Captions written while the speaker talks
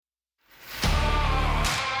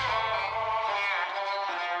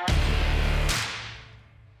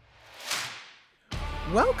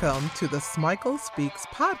Welcome to the Smikle Speaks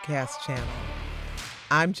podcast channel.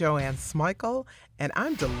 I'm Joanne Smikle, and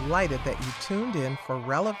I'm delighted that you tuned in for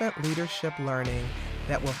relevant leadership learning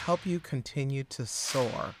that will help you continue to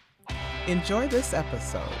soar. Enjoy this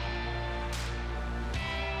episode.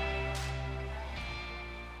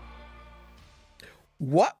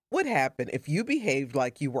 What would happen if you behaved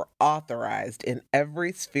like you were authorized in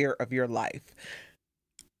every sphere of your life?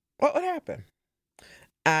 What would happen?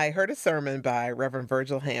 I heard a sermon by Reverend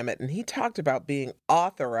Virgil Hammett, and he talked about being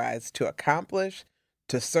authorized to accomplish,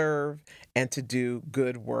 to serve, and to do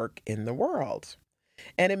good work in the world.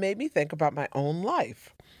 And it made me think about my own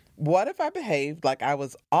life. What if I behaved like I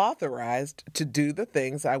was authorized to do the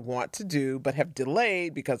things I want to do but have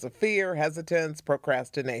delayed because of fear, hesitance,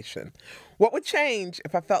 procrastination? What would change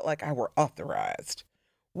if I felt like I were authorized?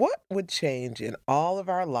 What would change in all of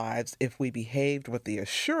our lives if we behaved with the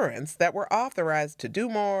assurance that we're authorized to do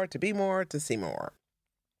more, to be more, to see more?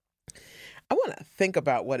 I want to think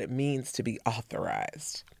about what it means to be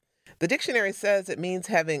authorized. The dictionary says it means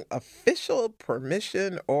having official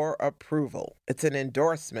permission or approval. It's an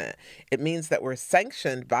endorsement. It means that we're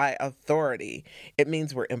sanctioned by authority. It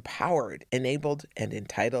means we're empowered, enabled, and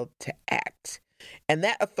entitled to act. And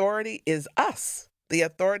that authority is us. The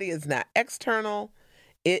authority is not external.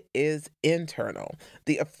 It is internal.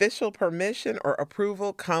 The official permission or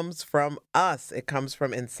approval comes from us. It comes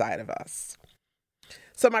from inside of us.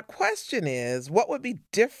 So my question is, what would be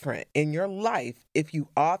different in your life if you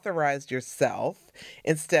authorized yourself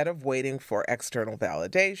instead of waiting for external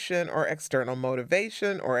validation or external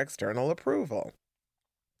motivation or external approval?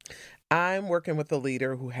 I'm working with a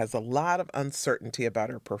leader who has a lot of uncertainty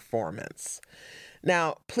about her performance.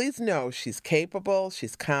 Now, please know she's capable,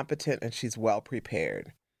 she's competent, and she's well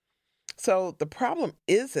prepared. So the problem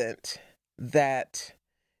isn't that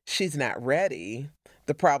she's not ready.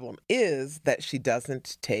 The problem is that she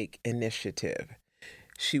doesn't take initiative.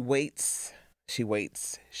 She waits for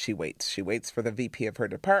the VP of her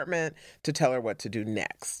department to tell her what to do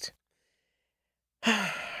next.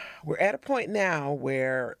 We're at a point now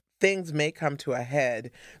where things may come to a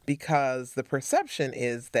head because the perception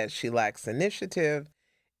is that she lacks initiative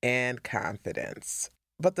and confidence.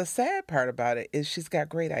 But the sad part about it is she's got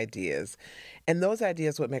great ideas, and those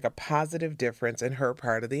ideas would make a positive difference in her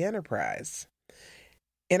part of the enterprise.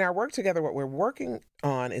 In our work together, what we're working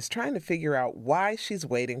on is trying to figure out why she's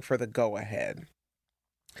waiting for the go-ahead.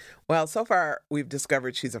 Well, so far, we've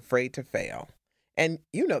discovered she's afraid to fail. And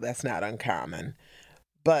you know that's not uncommon.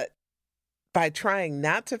 But by trying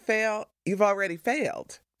not to fail, you've already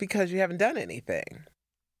failed because you haven't done anything.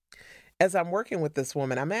 As I'm working with this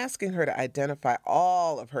woman, I'm asking her to identify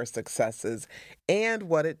all of her successes and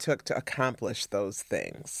what it took to accomplish those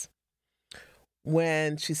things.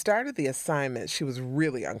 When she started the assignment, she was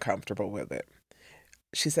really uncomfortable with it.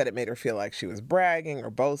 She said it made her feel like she was bragging or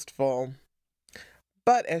boastful.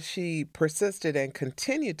 But as she persisted and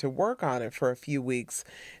continued to work on it for a few weeks,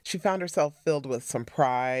 she found herself filled with some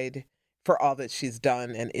pride for all that she's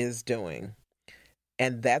done and is doing.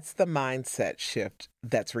 And that's the mindset shift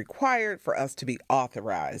that's required for us to be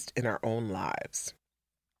authorized in our own lives.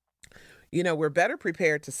 You know, we're better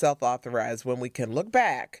prepared to self-authorize when we can look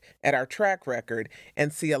back at our track record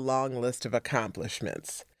and see a long list of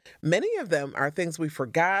accomplishments. Many of them are things we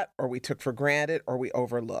forgot or we took for granted or we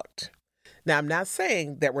overlooked. Now, I'm not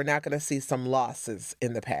saying that we're not going to see some losses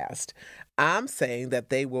in the past. I'm saying that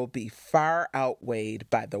they will be far outweighed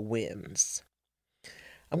by the wins.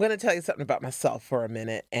 I'm going to tell you something about myself for a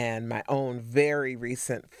minute and my own very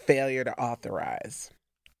recent failure to authorize.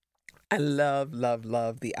 I love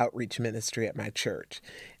the outreach ministry at my church.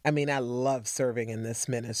 I mean, I love serving in this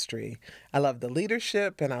ministry. I love the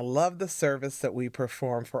leadership and I love the service that we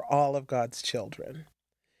perform for all of God's children.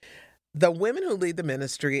 The women who lead the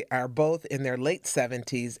ministry are both in their late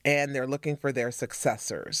 70s and they're looking for their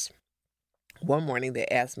successors. One morning they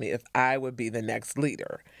asked me if I would be the next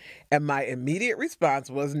leader. And my immediate response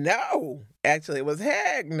was no. Actually, it was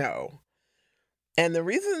heck no. And the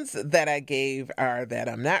reasons that I gave are that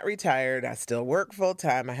I'm not retired, I still work full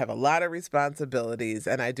time, I have a lot of responsibilities,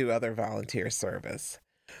 and I do other volunteer service.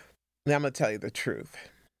 Now I'm going to tell you the truth.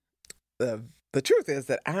 The truth is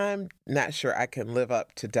that I'm not sure I can live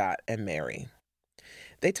up to Dot and Mary.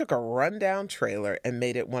 They took a rundown trailer and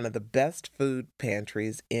made it one of the best food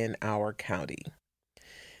pantries in our county.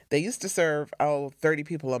 They used to serve, 30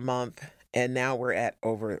 people a month, and now we're at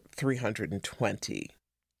over 320.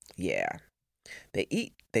 Yeah. They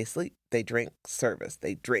eat, they sleep, they drink, service,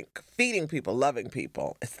 they drink, feeding people, loving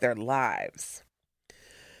people. It's their lives.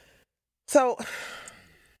 So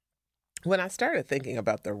when I started thinking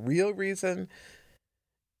about the real reason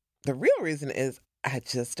is I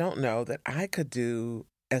just don't know that I could do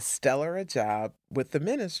as stellar a job with the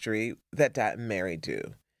ministry that Dot and Mary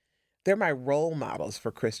do. They're my role models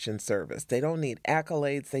for Christian service. They don't need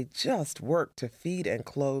accolades, they just work to feed and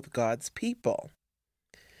clothe God's people.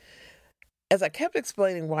 As I kept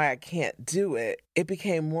explaining why I can't do it, it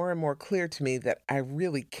became more and more clear to me that I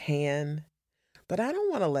really can, but I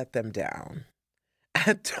don't want to let them down.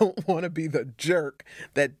 I don't want to be the jerk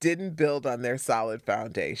that didn't build on their solid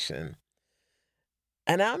foundation.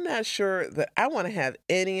 And I'm not sure that I want to have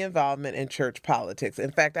any involvement in church politics.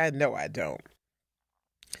 In fact, I know I don't.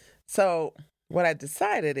 So, what I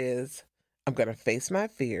decided is I'm going to face my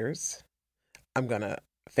fears. I'm going to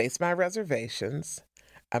face my reservations.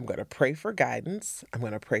 I'm going to pray for guidance. I'm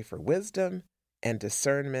going to pray for wisdom and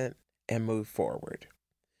discernment and move forward.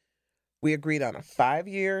 We agreed on a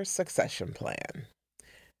 5-year succession plan.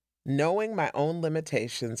 Knowing my own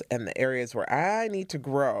limitations and the areas where I need to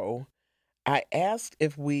grow, I asked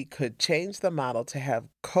if we could change the model to have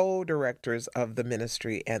co-directors of the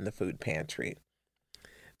ministry and the food pantry.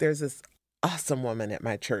 There's this awesome woman at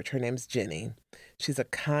my church. Her name's Jenny. She's a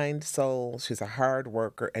kind soul, she's a hard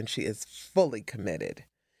worker, and she is fully committed.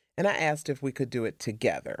 And I asked if we could do it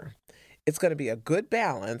together. It's going to be a good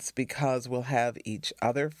balance because we'll have each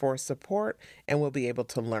other for support and we'll be able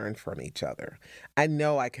to learn from each other. I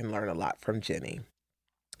know I can learn a lot from Jenny.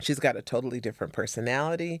 She's got a totally different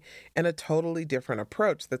personality and a totally different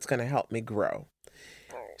approach that's going to help me grow.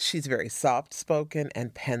 She's very soft-spoken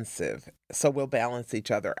and pensive, so we'll balance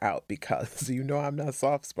each other out because I'm not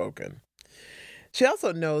soft-spoken. She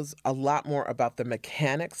also knows a lot more about the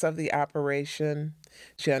mechanics of the operation.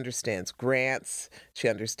 She understands grants. She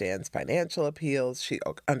understands financial appeals. She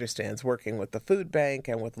understands working with the food bank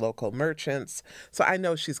and with local merchants. So I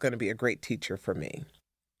know she's going to be a great teacher for me.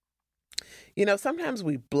 Sometimes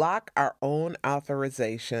we block our own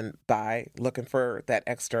authorization by looking for that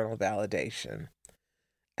external validation.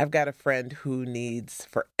 I've got a friend who needs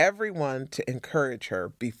for everyone to encourage her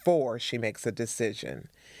before she makes a decision.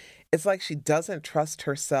 It's like she doesn't trust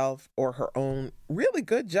herself or her own really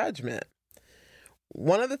good judgment.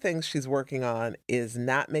 One of the things she's working on is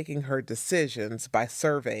not making her decisions by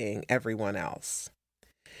surveying everyone else.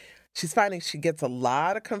 She's finding she gets a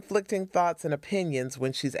lot of conflicting thoughts and opinions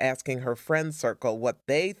when she's asking her friend circle what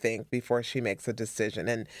they think before she makes a decision.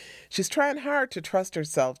 And she's trying hard to trust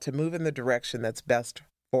herself to move in the direction that's best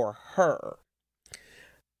for her.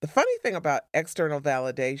 The funny thing about external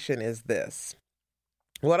validation is this.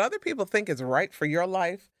 What other people think is right for your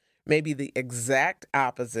life may be the exact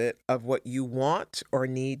opposite of what you want or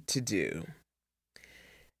need to do.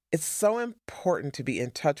 It's so important to be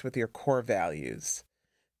in touch with your core values,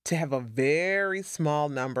 to have a very small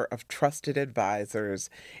number of trusted advisors,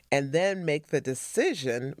 and then make the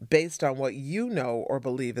decision based on what you know or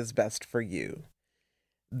believe is best for you.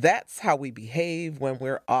 That's how we behave when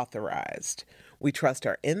we're authorized. We trust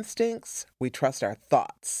our instincts, we trust our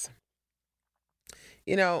thoughts.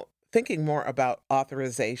 Thinking more about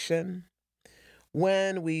authorization,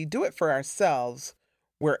 when we do it for ourselves,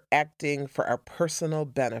 we're acting for our personal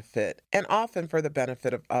benefit and often for the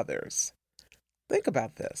benefit of others. Think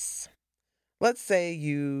about this. Let's say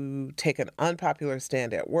you take an unpopular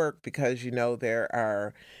stand at work because you know there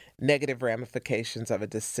are negative ramifications of a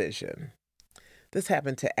decision. This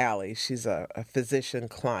happened to Allie. She's a physician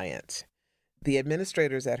client. The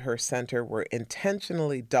administrators at her center were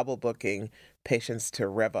intentionally double booking patients to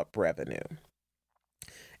rev up revenue.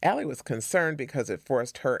 Allie was concerned because it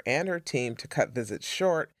forced her and her team to cut visits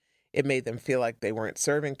short. It made them feel like they weren't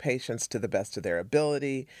serving patients to the best of their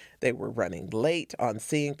ability. They were running late on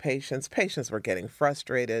seeing patients. Patients were getting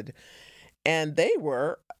frustrated, and they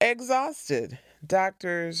were exhausted.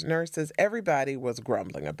 Doctors, nurses, everybody was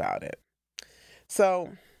grumbling about it.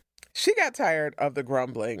 So she got tired of the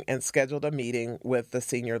grumbling and scheduled a meeting with the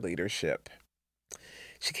senior leadership.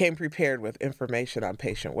 She came prepared with information on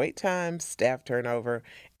patient wait times, staff turnover,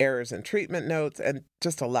 errors in treatment notes, and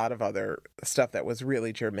just a lot of other stuff that was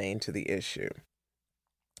really germane to the issue.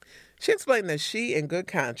 She explained that she, in good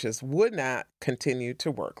conscience, would not continue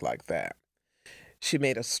to work like that. She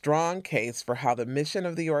made a strong case for how the mission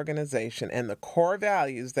of the organization and the core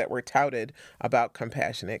values that were touted about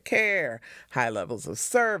compassionate care, high levels of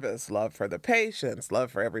service, love for the patients,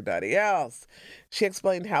 love for everybody else. She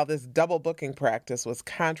explained how this double booking practice was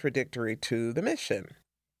contradictory to the mission.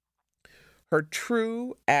 Her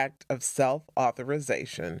true act of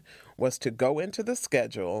self-authorization was to go into the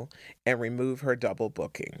schedule and remove her double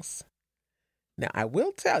bookings. Now, I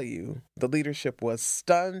will tell you, the leadership was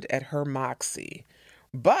stunned at her moxie,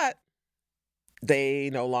 but they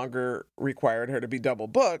no longer required her to be double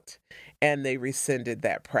booked, and they rescinded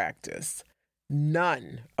that practice.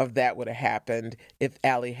 None of that would have happened if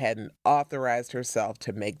Allie hadn't authorized herself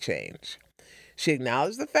to make change. She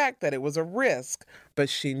acknowledged the fact that it was a risk, but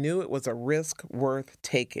she knew it was a risk worth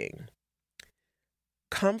taking.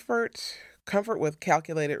 Comfort with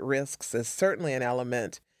calculated risks is certainly an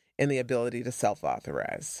element in the ability to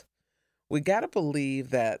self-authorize. We got to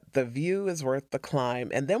believe that the view is worth the climb,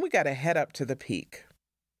 and then we got to head up to the peak.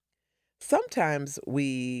 Sometimes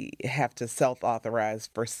we have to self-authorize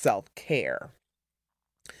for self-care.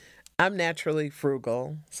 I'm naturally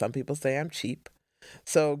frugal. Some people say I'm cheap.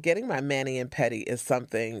 So getting my mani and pedi is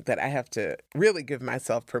something that I have to really give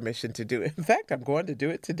myself permission to do. In fact, I'm going to do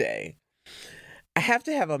it today. I have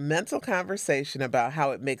to have a mental conversation about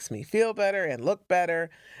how it makes me feel better and look better.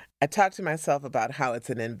 I talk to myself about how it's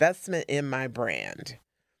an investment in my brand.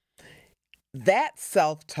 That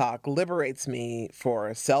self-talk liberates me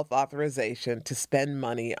for self-authorization to spend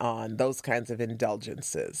money on those kinds of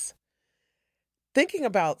indulgences. Thinking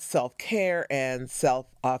about self-care and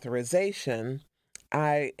self-authorization,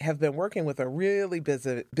 I have been working with a really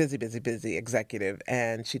busy executive,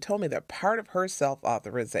 and she told me that part of her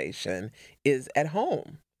self-authorization is at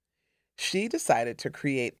home. She decided to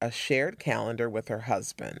create a shared calendar with her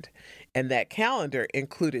husband, and that calendar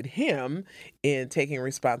included him in taking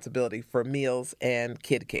responsibility for meals and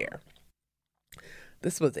kid care.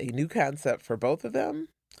 This was a new concept for both of them.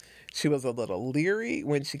 She was a little leery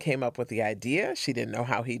when she came up with the idea. She didn't know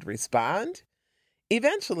how he'd respond.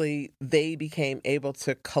 Eventually, they became able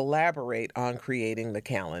to collaborate on creating the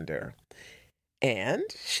calendar. And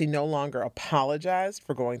she no longer apologized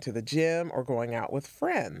for going to the gym or going out with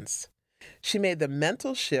friends. She made the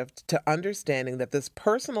mental shift to understanding that this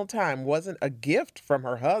personal time wasn't a gift from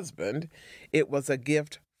her husband. It was a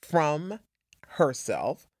gift from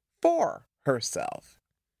herself for herself.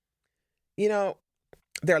 You know,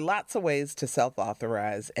 there are lots of ways to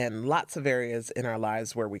self-authorize and lots of areas in our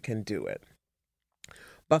lives where we can do it.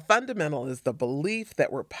 But fundamental is the belief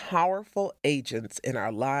that we're powerful agents in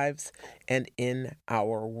our lives and in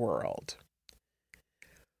our world.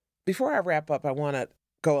 Before I wrap up, I want to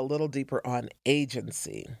go a little deeper on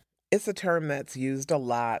agency. It's a term that's used a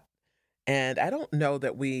lot, and I don't know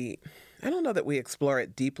that we explore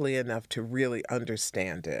it deeply enough to really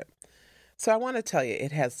understand it. So I want to tell you,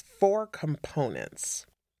 it has 4 components.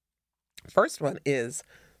 First one is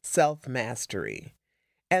self-mastery.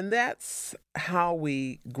 And that's how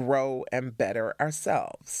we grow and better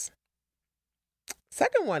ourselves.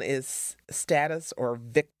 Second one is status or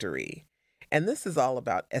victory. And this is all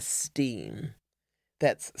about esteem.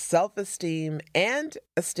 That's self-esteem and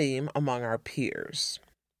esteem among our peers.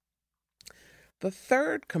 The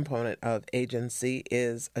third component of agency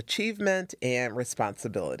is achievement and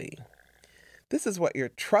responsibility. This is what you're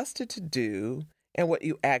trusted to do and what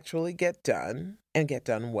you actually get done and get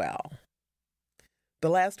done well. The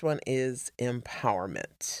last one is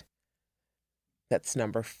empowerment. That's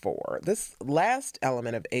number 4. This last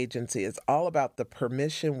element of agency is all about the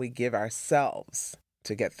permission we give ourselves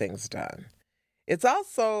to get things done. It's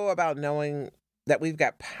also about knowing that we've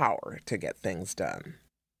got power to get things done.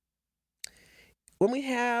 When we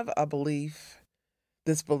have a belief,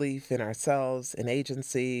 this belief in ourselves, in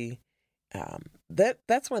agency,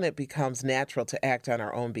 that's when it becomes natural to act on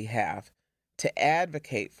our own behalf, to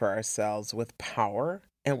advocate for ourselves with power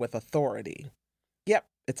and with authority. Yep,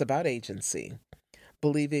 it's about agency,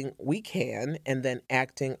 believing we can and then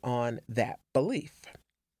acting on that belief.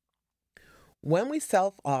 When we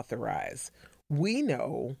self-authorize, we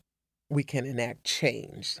know we can enact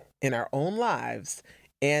change in our own lives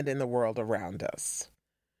and in the world around us.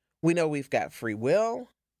 We know we've got free will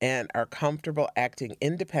and are comfortable acting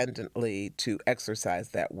independently to exercise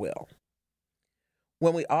that will.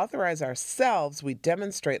 When we authorize ourselves, we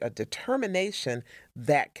demonstrate a determination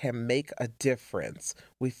that can make a difference.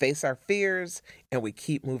 We face our fears and we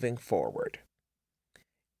keep moving forward.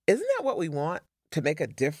 Isn't that what we want? To make a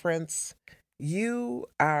difference? You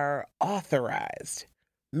are authorized.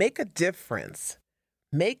 Make a difference.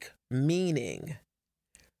 Make meaning.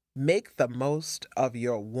 Make the most of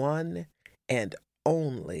your one and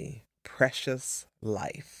only precious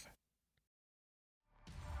life.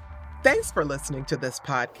 Thanks for listening to this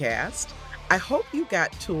podcast. I hope you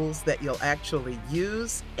got tools that you'll actually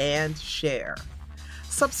use and share.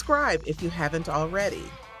 Subscribe if you haven't already.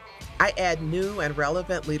 I add new and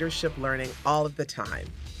relevant leadership learning all of the time.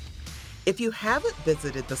 If you haven't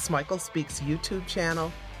visited the Smichael Speaks YouTube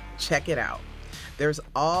channel, check it out. There's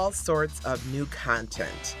all sorts of new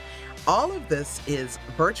content. All of this is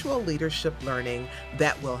virtual leadership learning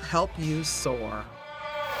that will help you soar.